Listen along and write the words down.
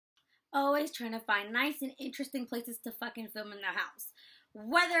always trying to find nice and interesting places to fucking film in the house.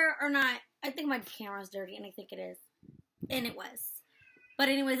 Whether or not, I think my camera's dirty, and I think it is. And it was. But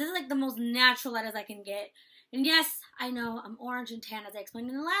anyways, this is like the most natural as I can get. And yes, I know, I'm orange and tan as I explained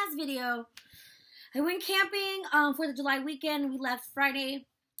in the last video. I went camping for the July weekend. We left Friday.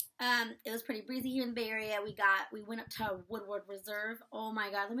 It was pretty breezy here in the Bay Area. We went up to Woodward Reserve. Oh my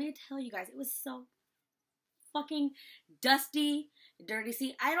god, let me tell you guys, it was so fucking dusty, dirty.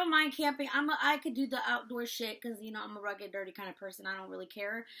 See, I don't mind camping. I could do the outdoor shit because, you know, I'm a rugged, dirty kind of person. I don't really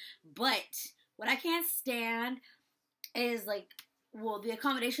care. But what I can't stand is, like, well, the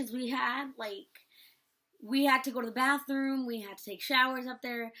accommodations we had, like, we had to go to the bathroom. We had to take showers up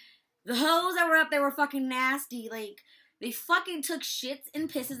there. The hoes that were up there were fucking nasty. Like, they fucking took shits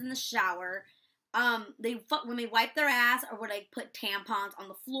and pisses in the shower. When they wiped their ass, or would like put tampons on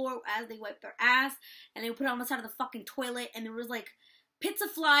the floor as they wiped their ass, and they would put it on the side of the fucking toilet, and there was like pits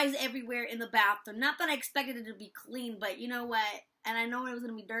of flies everywhere in the bathroom. Not that I expected it to be clean, but you know what? And I know it was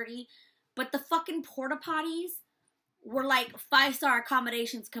gonna be dirty, but the fucking porta potties were like 5-star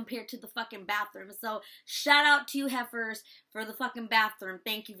accommodations compared to the fucking bathroom. So shout out to you heifers for the fucking bathroom.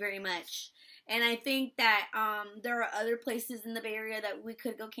 Thank you very much. And I think that there are other places in the Bay Area that we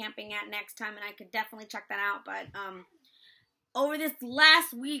could go camping at next time, and I could definitely check that out. But over this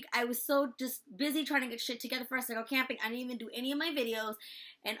last week, I was so just busy trying to get shit together for us to go camping. I didn't even do any of my videos.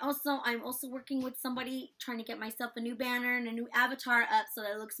 And also, I'm also working with somebody trying to get myself a new banner and a new avatar up so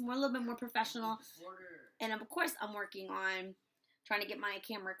that it looks a little bit more professional. And of course, I'm working on trying to get my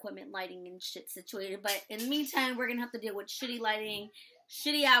camera equipment, lighting, and shit situated. But in the meantime, we're going to have to deal with shitty lighting,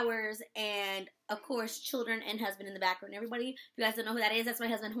 shitty hours, and, of course, children and husband in the background. Everybody, if you guys don't know who that is, that's my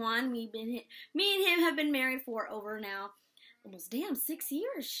husband, Juan. Me and him have been married for over now, almost, 6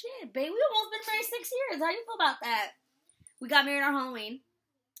 years. Shit, babe, we almost been married 6 years. How do you feel about that? We got married on Halloween.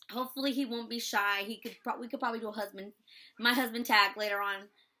 Hopefully, he won't be shy. We could probably do my husband tag later on,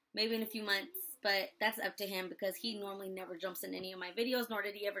 maybe in a few months. But that's up to him because he normally never jumps in any of my videos, nor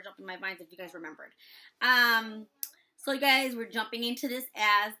did he ever jump in my vines, if you guys remembered. So, you guys, we're jumping into this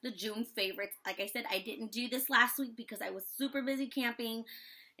as the June favorites. Like I said, I didn't do this last week because I was super busy camping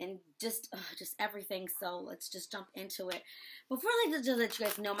and just everything. So, let's just jump into it. Before I just let you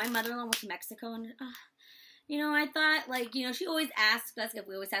guys know, my mother-in-law went to Mexico, and, you know, I thought, like, you know, she always asks us if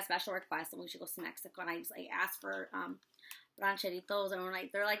we always have special requests when she goes to Mexico, and I just, like, asked for, rancheritos, and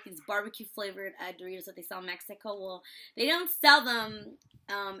they're like these barbecue flavored Doritos that they sell in Mexico. Well, they don't sell them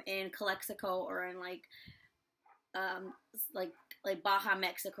in Calexico or in like Baja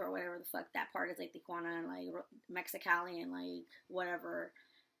Mexico or whatever the fuck that part is, like Tijuana and like Mexicali and like whatever.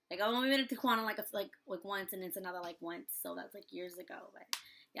 Like I've only been to Tijuana like once, and it's another like once, so that's like years ago. But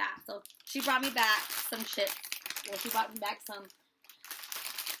yeah, so she brought me back some shit. Well, she brought me back some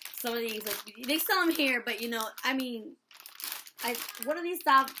of these. Like, they sell them here, but you know, I mean. What are these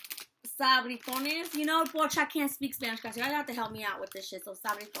sabritones? You know, Porch, I can't speak Spanish, guys. You have to help me out with this shit. So,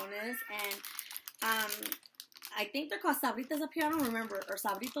 sabritones. And, I think they're called sabritas up here. I don't remember. Or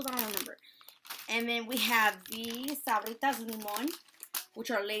sabritos, I don't remember. And then we have these sabritas limon,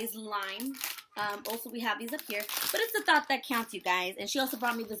 which are Lay's lime. Also, we have these up here. But it's the thought that counts, you guys. And she also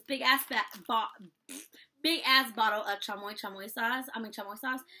brought me this big-ass bottle of chamoy sauce. Chamoy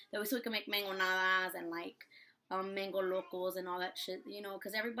sauce. So we can make mangonadas and, like, mango locos and all that shit, you know,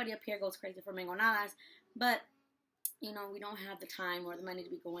 because everybody up here goes crazy for mangonadas, but, you know, we don't have the time or the money to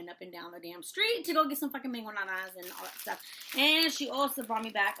be going up and down the damn street to go get some fucking mangonadas and all that stuff. And she also brought me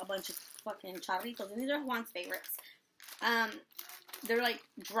back a bunch of fucking charritos, and these are Juan's favorites. They're, like,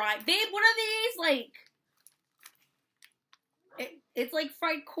 dry. Babe, what are these? Like, it's like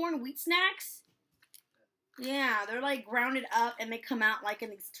fried corn wheat snacks. Yeah, they're, like, grounded up, and they come out, like, in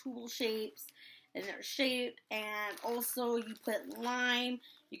these tube shapes. And they're shaped, and also you put lime,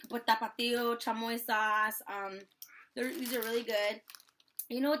 you can put tapatio, chamoy sauce, these are really good.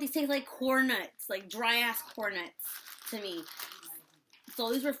 You know what, these taste like corn nuts, like dry ass corn nuts to me.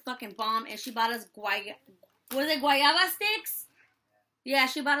 So these were fucking bomb, and she bought us guayaba sticks? Yeah,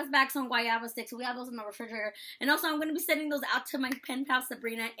 she bought us back some guayaba sticks, so we have those in the refrigerator. And also, I'm going to be sending those out to my pen pal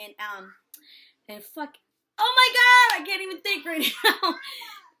Sabrina, and fuck, oh my god, I can't even think right now.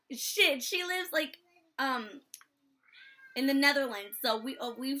 Shit, she lives like in the Netherlands, so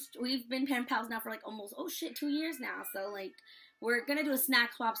we've been pen pals now for like almost 2 years now. So like we're gonna do a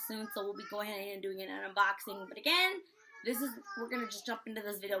snack swap soon, so we'll be going ahead and doing an unboxing. But again, we're gonna just jump into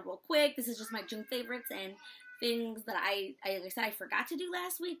this video real quick. This is just my June favorites and things that like I said, I forgot to do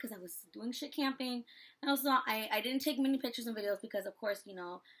last week because I was doing shit camping. And also I didn't take many pictures and videos because of course, you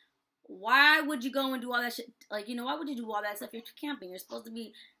know, why would you go and do all that shit? Like, you know, why would you do all that stuff if you're camping? You're supposed to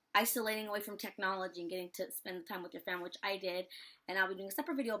be isolating away from technology and getting to spend time with your family, which I did. And I'll be doing a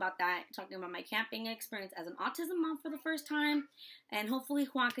separate video about that, talking about my camping experience as an autism mom for the first time. And hopefully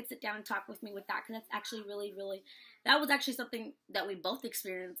Juan could sit down and talk with me with that, because that's actually really, really, that was actually something that we both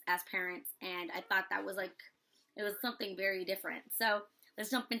experienced as parents. And I thought that was like, it was something very different. So let's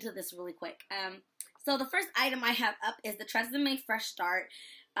jump into this really quick. So the first item I have up is the Tresemme Fresh Start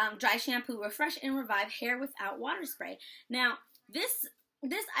Dry Shampoo, Refresh and Revive Hair Without Water Spray. Now, this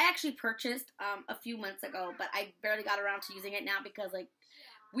I actually purchased a few months ago, but I barely got around to using it now because, like,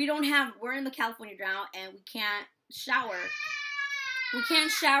 we're in the California drought and we can't shower. We can't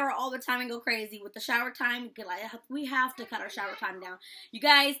shower all the time and go crazy. With the shower time, we have to cut our shower time down. You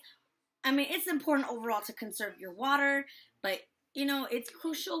guys, I mean, it's important overall to conserve your water, but, you know, it's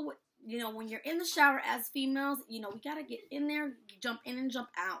crucial, you know, when you're in the shower as females, you know, we gotta get in there, jump in and jump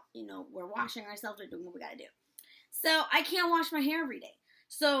out. You know, we're washing ourselves, we're doing what we gotta do. So I can't wash my hair every day.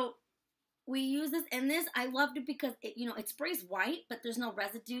 So we use this, and this, I loved it because it, you know, it sprays white, but there's no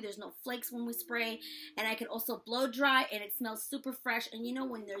residue, there's no flakes when we spray, and I can also blow dry, and it smells super fresh. And you know,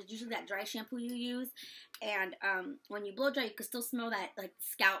 when there's usually that dry shampoo you use, and when you blow dry, you can still smell that, like,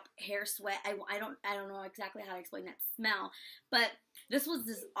 scalp hair sweat. I don't know exactly how to explain that smell, but this was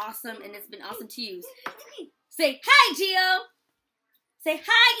just awesome, and it's been awesome to use. Say hi, Gio. Say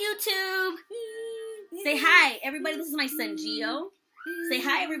hi, YouTube. Say hi, everybody. This is my son, Gio. Say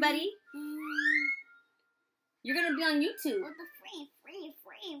hi, everybody. You're going to be on YouTube.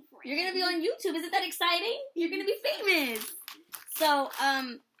 You're going to be on YouTube. Isn't that exciting? You're going to be famous. So,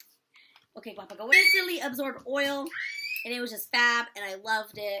 okay, Papa, go. Instantly absorbed oil, and it was just fab, and I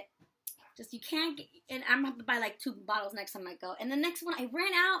loved it. Just, you can't get, and I'm going to have to buy like 2 bottles next time I go. And the next one, I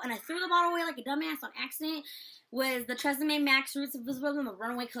ran out, and I threw the bottle away like a dumbass on accident, was the Tresemme Max Roots of Visible in the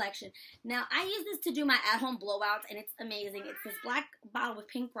Runaway Collection. Now, I use this to do my at-home blowouts, and it's amazing. It's this black bottle with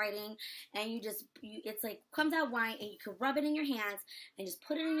pink writing, and it's like, comes out white, and you can rub it in your hands, and just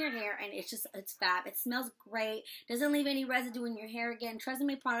put it in your hair, and it's fab. It smells great. Doesn't leave any residue in your hair. Again,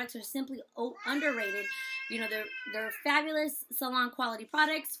 Tresemme products are simply underrated. You know, they're fabulous salon quality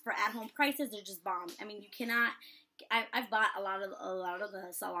products for at-home prices. They're just bomb. I mean, you cannot. I've bought a lot of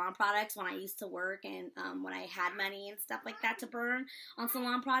the salon products when I used to work, and when I had money and stuff like that to burn on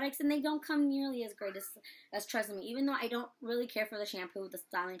salon products, and they don't come nearly as great as Tresemme. Even though I don't really care for the shampoo, the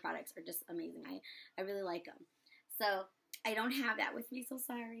styling products are just amazing. I really like them. So I don't have that with me, so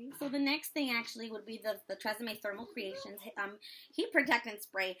sorry. So the next thing actually would be the Tresemme Thermal Creations Heat Protectant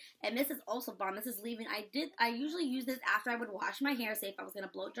Spray, and this is also bomb. This is leave-in. I usually use this after I would wash my hair, say if I was gonna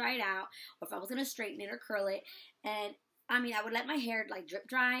blow dry it out, or if I was gonna straighten it or curl it. And I mean, I would let my hair like drip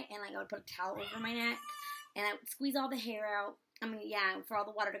dry, and like I would put a towel over my neck, and I would squeeze all the hair out. I mean, yeah, for all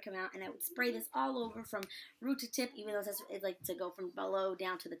the water to come out, and I would spray this all over from root to tip, even though it's like to go from below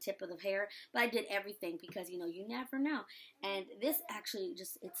down to the tip of the hair. But I did everything because, you know, you never know. And this actually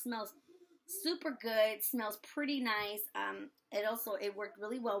it smells super good, smells pretty nice. It worked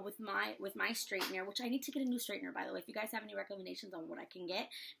really well with my straightener, which I need to get a new straightener, by the way. If you guys have any recommendations on what I can get,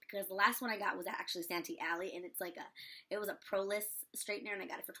 because the last one I got was actually Santee Alley, and it was a Proless straightener, and I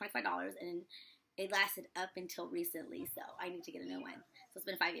got it for $25, and it lasted up until recently, so I need to get a new one. So it's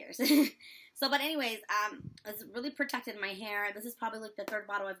been 5 years. So, but anyways, it's really protected my hair. This is probably like the 3rd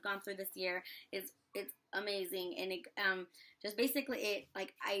bottle I've gone through this year. It's amazing, and it just basically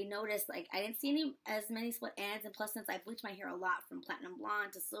I noticed like I didn't see as many split ends, and plus since I bleached my hair a lot from platinum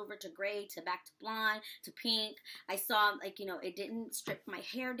blonde to silver to gray to back to blonde to pink, I saw like, you know, it didn't strip my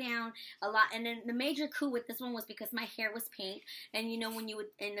hair down a lot. And then the major coup with this one was because my hair was pink, and you know, when you would,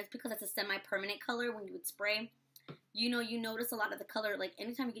 and that's because it's a semi-permanent color, when you would spray, you know, you notice a lot of the color, like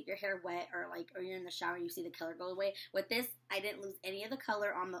anytime you get your hair wet or you're in the shower, you see the color go away. With this, I didn't lose any of the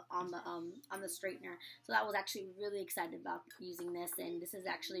color on the straightener, so I was actually really excited about using this. And this is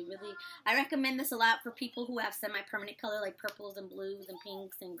actually really, I recommend this a lot for people who have semi-permanent color, like purples and blues and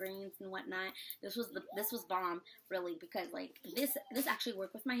pinks and greens and whatnot. This was bomb, really, because like this actually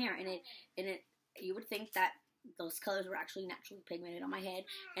worked with my hair, and it you would think that those colors were actually naturally pigmented on my head,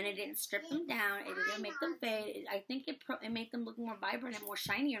 and it didn't strip them down. It didn't make them fade. I think it made them look more vibrant and more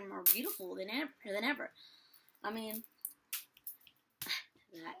shiny and more beautiful than ever. I mean,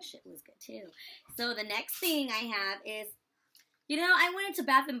 that shit was good too. So the next thing I have is, you know, I went into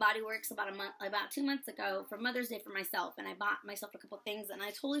Bath and Body Works about 2 months ago for Mother's Day for myself, and I bought myself a couple things, and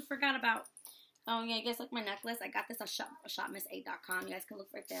I totally forgot about. Oh yeah, I guess like my necklace. I got this on shopmiss8.com. You guys can look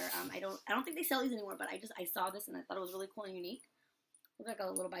right there. I don't think they sell these anymore, but I saw this and I thought it was really cool and unique. Looked like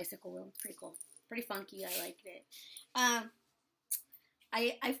a little bicycle wheel. It's pretty cool. Pretty funky. I liked it.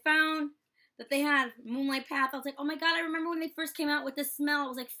 I found that they had Moonlight Path. I was like, oh my god, I remember when they first came out with this smell. I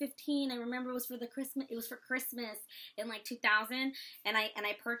was like 15. I remember it was for Christmas in like 2000, and I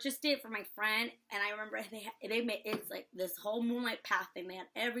purchased it for my friend. And I remember they made it's like this whole Moonlight Path thing. They had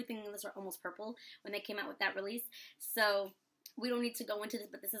everything in this almost purple when they came out with that release. So we don't need to go into this,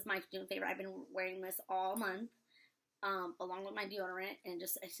 but this is my June favorite. I've been wearing this all month, along with my deodorant, and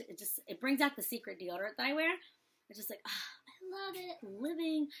it brings out the secret deodorant that I wear. It's just like, I love it,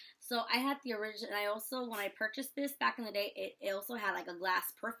 living. So I had the original, and I also, when I purchased this back in the day, it also had like a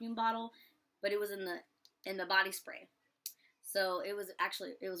glass perfume bottle, but it was in the body spray. So it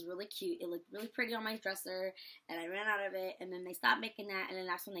was really cute. It looked really pretty on my dresser, and I ran out of it, and then they stopped making that, and then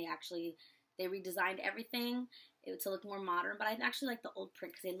that's when they redesigned everything to look more modern. But I actually like the old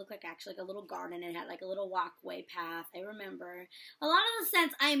print because they look like actually like a little garden, and it had like a little walkway path. I remember a lot of the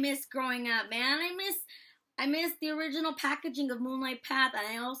scents I miss growing up, man. I miss the original packaging of Moonlight Path, and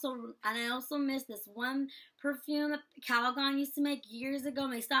I also miss this one perfume that Calgon used to make years ago,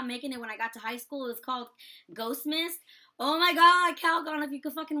 and they stopped making it when I got to high school. It was called Ghost Mist. Oh my god, Calgon, if you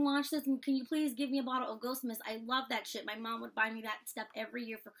could fucking watch this, and can you please give me a bottle of Ghost Mist? I love that shit. My mom would buy me that stuff every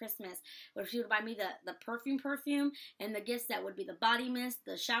year for Christmas. But she would buy me the perfume, and the gift set would be the body mist,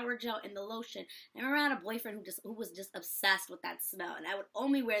 the shower gel, and the lotion. I remember I had a boyfriend who was just obsessed with that smell, and I would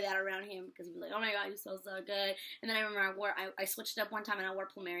only wear that around him because he'd be like, oh my god, you smell so good. And then I remember I switched up one time, and I wore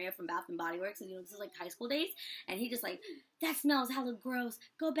Plumeria from Bath & Body Works, and this is like high school days, and he just like, that smells hella gross,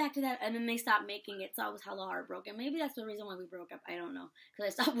 go back to that. And then they stopped making it, so I was hella heartbroken. Maybe that's the reason why we broke up, I don't know,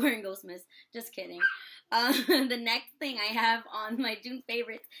 because I stopped wearing Ghost Mist. Just kidding. The next thing I have on my June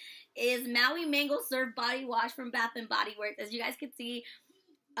favorites is Maui Mango Surf Body Wash from Bath & Body Works. As you guys can see,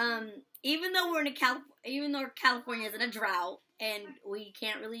 even though California is in a drought and we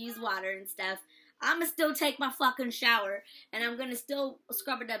can't really use water and stuff, I'ma still take my fucking shower, and I'm gonna still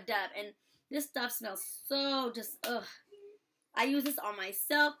scrub it up. And this stuff smells so just ugh. I use this on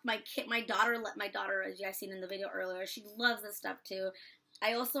myself. My daughter, as you guys seen in the video earlier, she loves this stuff too.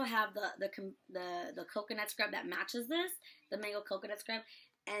 I also have the coconut scrub that matches this, the mango coconut scrub,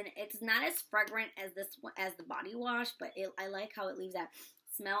 and it's not as fragrant as the body wash, but I like how it leaves that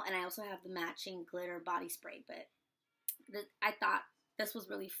smell. And I also have the matching glitter body spray. But I thought this was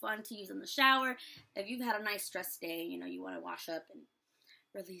really fun to use in the shower. If you've had a nice stress day, you want to wash up and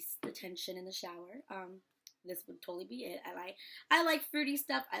release the tension in the shower. This would totally be it. I like fruity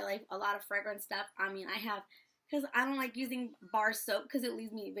stuff. I like a lot of fragrant stuff. I mean, because I don't like using bar soap because it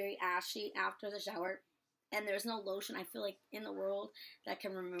leaves me very ashy after the shower. And there's no lotion, I feel like, in the world that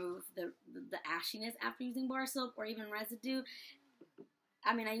can remove the ashiness after using bar soap or even residue.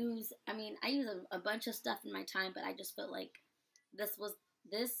 I use a bunch of stuff in my time, but I just felt like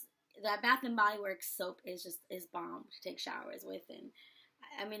that Bath & Body Works soap is bomb to take showers with.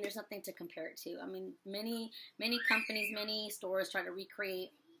 And there's nothing to compare it to. Many companies, many stores try to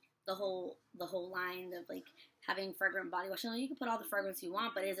recreate the whole line of like having fragrant body wash. You can put all the fragrance you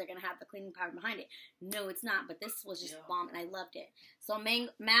want, but is it going to have the cleaning power behind it? No, it's not. But this was just bomb, and I loved it. So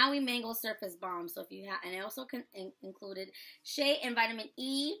Maui Mango Surf is bomb. So if you have, and I also included shea and vitamin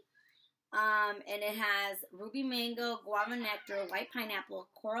E. And it has ruby mango, guava nectar, white pineapple,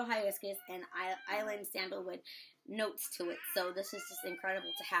 coral hibiscus, and island sandalwood notes to it. So this is just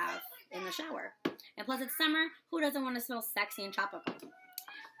incredible to have in the shower. And plus it's summer. Who doesn't want to smell sexy and tropical?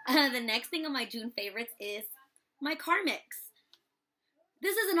 The next thing on my June favorites is my Carmex.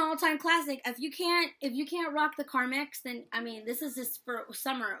 This is an all-time classic. If you can't rock the Carmex, then this is just for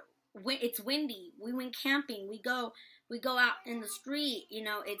summer. It's windy. We went camping. We go out in the street.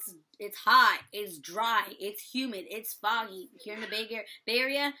 It's hot. It's dry. It's humid. It's foggy. Here in the Bay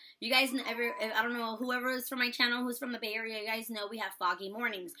Area, you guys I don't know, whoever is from my channel who's from the Bay Area, you guys know we have foggy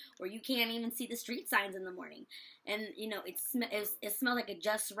mornings where you can't even see the street signs in the morning. And, it smells like it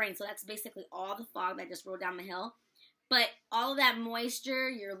just rained. So that's basically all the fog that just rolled down the hill. But all of that moisture,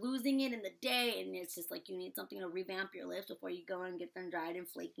 you're losing it in the day, and it's just like you need something to revamp your lips before you go and get them dried and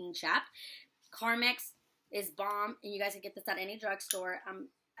flaky and chapped. Carmex is bomb, and you guys can get this at any drugstore.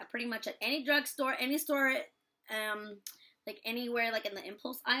 Pretty much at any drugstore, any store, like anywhere, like in the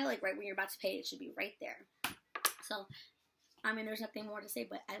impulse aisle, like right when you're about to pay, it should be right there. So, there's nothing more to say,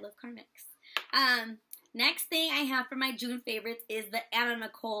 but I love Carmex. Next thing I have for my June favorites is the Anna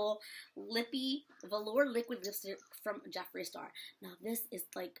Nicole Lippy Velour Liquid Lipstick from Jeffree Star. Now, this is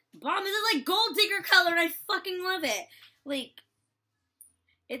like bomb. This is like gold digger color, and I fucking love it. Like,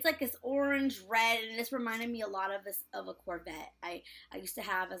 it's like this orange red, and this reminded me a lot of a Corvette. I used to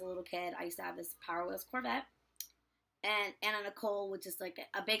have, as a little kid, this Power Wheels Corvette. And Anna Nicole was just like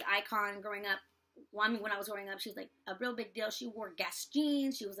a big icon growing up well, I mean, when I was growing up, she was like a real big deal. She wore Guess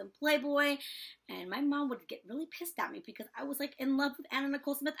jeans. She was in Playboy. And my mom would get really pissed at me because I was like in love with Anna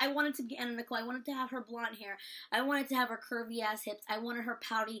Nicole Smith. I wanted to be Anna Nicole. I wanted to have her blonde hair. I wanted to have her curvy ass hips. I wanted her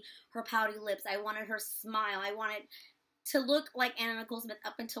pouty lips. I wanted her smile. I wanted to look like Anna Nicole Smith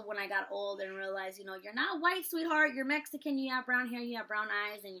up until when I got old and realized, you know, you're not white, sweetheart. You're Mexican. You have brown hair. You have brown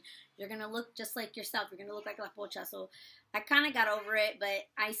eyes. And you're going to look just like yourself. You're going to look like La Pocha. So I kind of got over it, but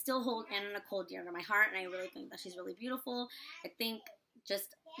I still hold Anna Nicole dear to my heart. And I really think that she's really beautiful. I think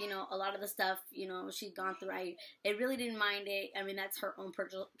just, you know, a lot of the stuff, you know, she's gone through, I really didn't mind it. I mean, that's her own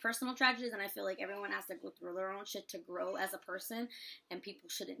personal tragedies. And I feel like everyone has to go through their own shit to grow as a person. And people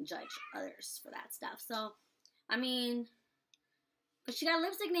shouldn't judge others for that stuff. So, I mean, but she got a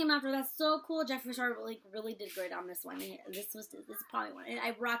lipstick named after her. That's so cool. Jeffree Star really did great on this one. This is probably one. And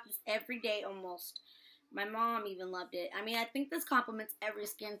I rock this every day almost. My mom even loved it. I mean, I think this complements every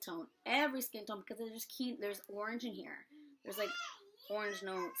skin tone. Every skin tone, because there's key. There's orange in here. There's like orange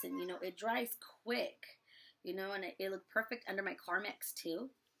notes, and you know, it dries quick. You know, and it looked perfect under my Carmex too.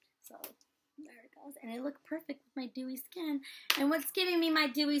 So there it goes. And it looked perfect with my dewy skin. And what's giving me my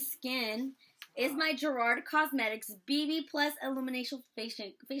dewy skin is my Gerard Cosmetics BB Plus Illumination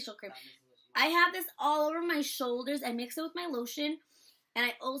Facial Cream. I have this all over my shoulders. I mix it with my lotion. And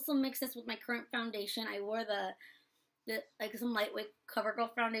I also mix this with my current foundation. I wore the like some lightweight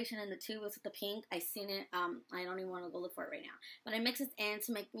CoverGirl foundation in the tube with the pink. I seen it. I don't even want to go look for it right now. But I mix this in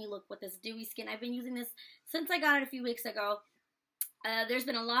to make me look with this dewy skin. I've been using this since I got it a few weeks ago. There's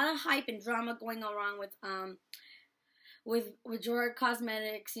been a lot of hype and drama going around with Gerard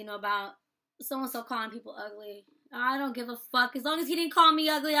Cosmetics, you know, about so-and-so calling people ugly. I don't give a fuck. As long as he didn't call me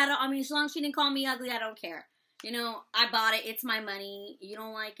ugly, as long as she didn't call me ugly, I don't care. You know, I bought it. It's my money. You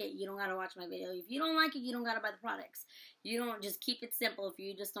don't like it, you don't gotta watch my video. If you don't like it, you don't gotta buy the products. You don't, just keep it simple. If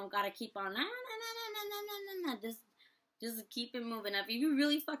you just don't gotta keep on, just keep it moving up. If you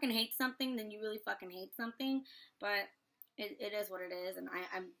really fucking hate something, then you really fucking hate something. But it is what it is. And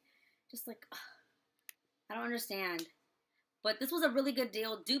I'm just like, ugh, I don't understand. But this was a really good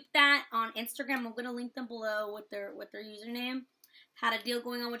deal. Dupe that on Instagram. I'm gonna link them below with their username. Had a deal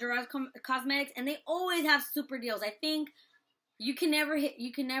going on with Gerard Cosmetics, and they always have super deals. I think you can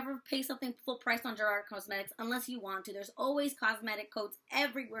never pay something full price on Gerard Cosmetics unless you want to. There's always cosmetic codes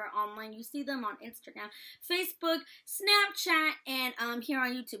everywhere online. You see them on Instagram, Facebook, Snapchat, and here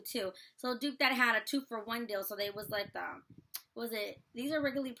on YouTube too. So Dupe that had a 2-for-1 deal. So they was like these are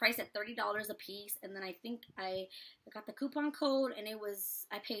regularly priced at $30 a piece, and then I think I got the coupon code, and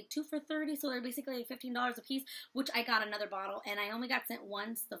I paid 2 for $30, so they're basically like $15 a piece, which I got another bottle, and I only got sent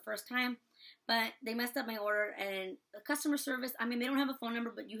once the first time, but they messed up my order, and the customer service, I mean, they don't have a phone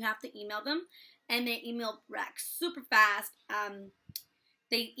number, but you have to email them, and they email back super fast.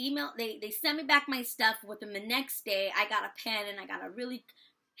 They sent me back my stuff. Within the next day, I got a pen, and I got a really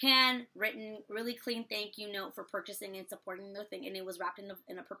handwritten, really clean thank you note for purchasing and supporting their thing, and it was wrapped in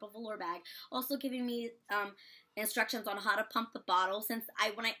a purple velour bag. Also giving me instructions on how to pump the bottle. Since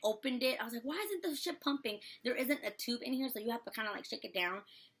when I opened it, I was like, why isn't the shit pumping? There isn't a tube in here, so you have to kind of like shake it down,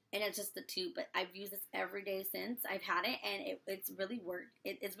 and it's just the tube. But I've used this every day since I've had it, and it's really worked.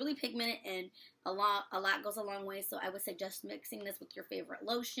 It's really pigmented, and a lot goes a long way. So I would suggest mixing this with your favorite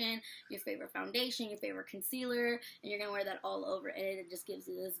lotion, your favorite foundation, your favorite concealer, and you're gonna wear that all over, and it just gives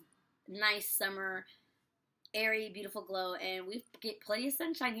you this nice summer, airy, beautiful glow. And we get plenty of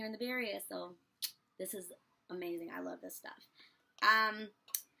sunshine here in the Bay Area, so this is amazing. I love this stuff.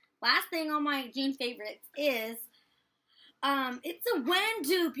 Last thing on my June favorites is it's a Wen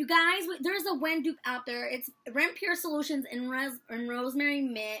dupe, you guys. There's a Wen dupe out there. It's Ren Pure Solutions in Rosemary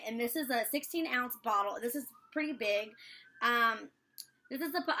Mint, and this is a 16-ounce bottle. This is pretty big. I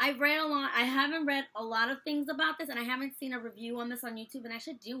haven't read a lot of things about this, and I haven't seen a review on this on YouTube, and I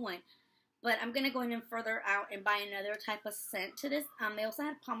should do one. But I'm gonna go ahead and further out and buy another type of scent to this. They also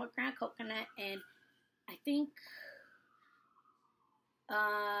had pomegranate, coconut, and I think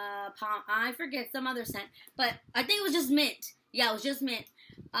I forget some other scent, but I think it was just mint. Yeah, it was just mint.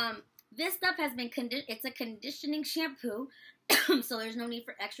 This stuff has been it's a conditioning shampoo, so there's no need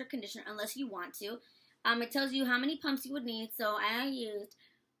for extra conditioner unless you want to. It tells you how many pumps you would need, so I used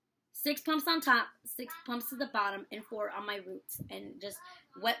 6 pumps on top, 6 pumps to the bottom, and 4 on my roots, and just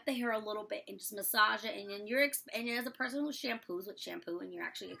wet the hair a little bit and just massage it. And then as a person who shampoos with shampoo, and you're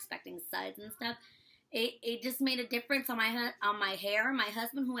actually expecting suds and stuff, it just made a difference on my hair. My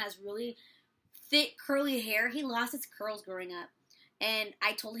husband, who has really thick curly hair, he lost his curls growing up, and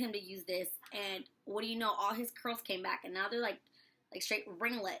I told him to use this, and what do you know, all his curls came back, and now they're like straight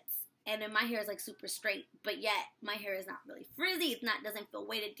ringlets. and then my hair is like super straight, but yet my hair is not really frizzy. Doesn't feel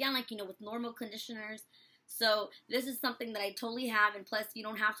weighted down like, you know, with normal conditioners. So this is something that I totally have, and plus you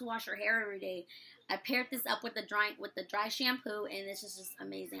don't have to wash your hair every day. I paired this up with the dry shampoo, and this is just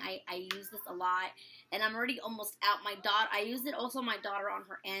amazing. I use this a lot, and I'm already almost out. I use it also on my daughter on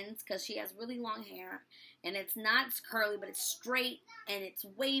her ends because she has really long hair, and it's not curly, but it's straight and it's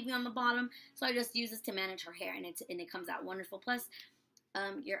wavy on the bottom. So I just use this to manage her hair, and it comes out wonderful. Plus,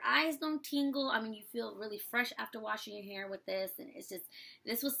 your eyes don't tingle. I mean, you feel really fresh after washing your hair with this, and it's just,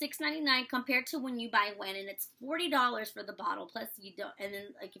 this was $6.99 compared to when you buy one, and it's $40 for the bottle. Plus, you don't, and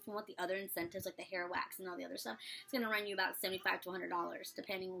then like if you want the other incentives like the hair wax and all the other stuff, it's gonna run you about $75 to $100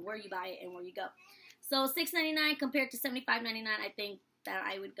 depending where you buy it and where you go. So $6.99 compared to $75.99, I think that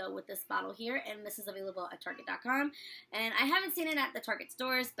I would go with this bottle here, and this is available at Target.com, and I haven't seen it at the Target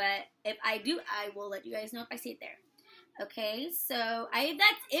stores, but if I do, I will let you guys know if I see it there. Okay, so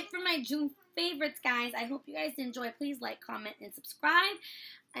that's it for my June favorites, guys. I hope you guys enjoy. Please like, comment, and subscribe.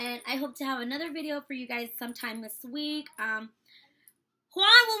 And I hope to have another video for you guys sometime this week. Juan,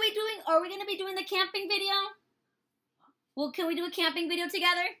 are we going to be doing the camping video? Well, can we do a camping video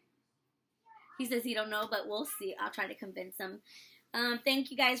together? He says he don't know, but we'll see. I'll try to convince him.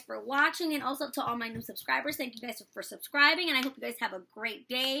 Thank you guys for watching, and also to all my new subscribers, thank you guys for subscribing, and I hope you guys have a great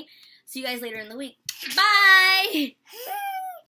day. See you guys later in the week. Bye!